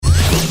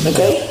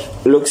Okay,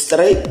 look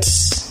straight,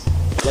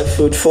 left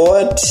foot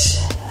forward,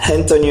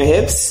 hands on your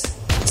hips,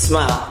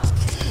 smile.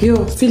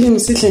 Yo, feeling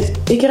sihle.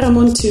 I'm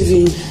on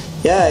TV.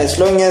 Yeah, as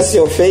long as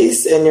your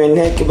face and your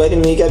neck body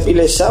makeup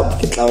is sharp,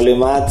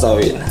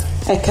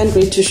 I can't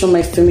wait to show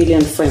my family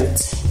and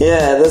friends.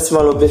 Yeah, that's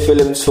Malope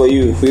Films for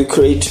you. We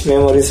create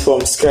memories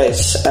from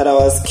scratch.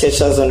 Otherwise,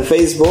 catch us on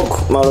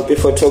Facebook, Malope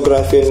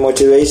Photography and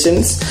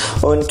Motivations.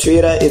 On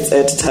Twitter, it's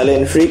at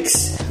Talent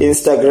Freaks.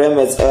 Instagram,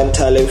 it's at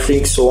Talent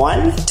Freaks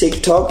 1.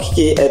 TikTok,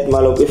 at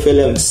Malope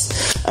Films.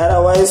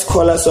 Otherwise,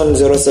 call us on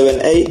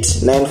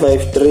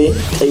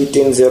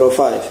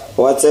 078-953-1805.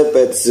 WhatsApp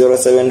at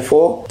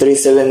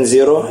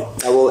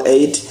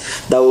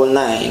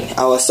 074-370-8899.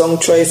 Our song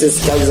choice is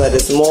Kabza the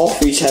Small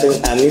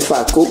featuring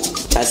Amifaku.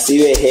 I see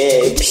you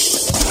happy.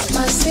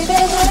 My city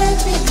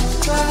happy.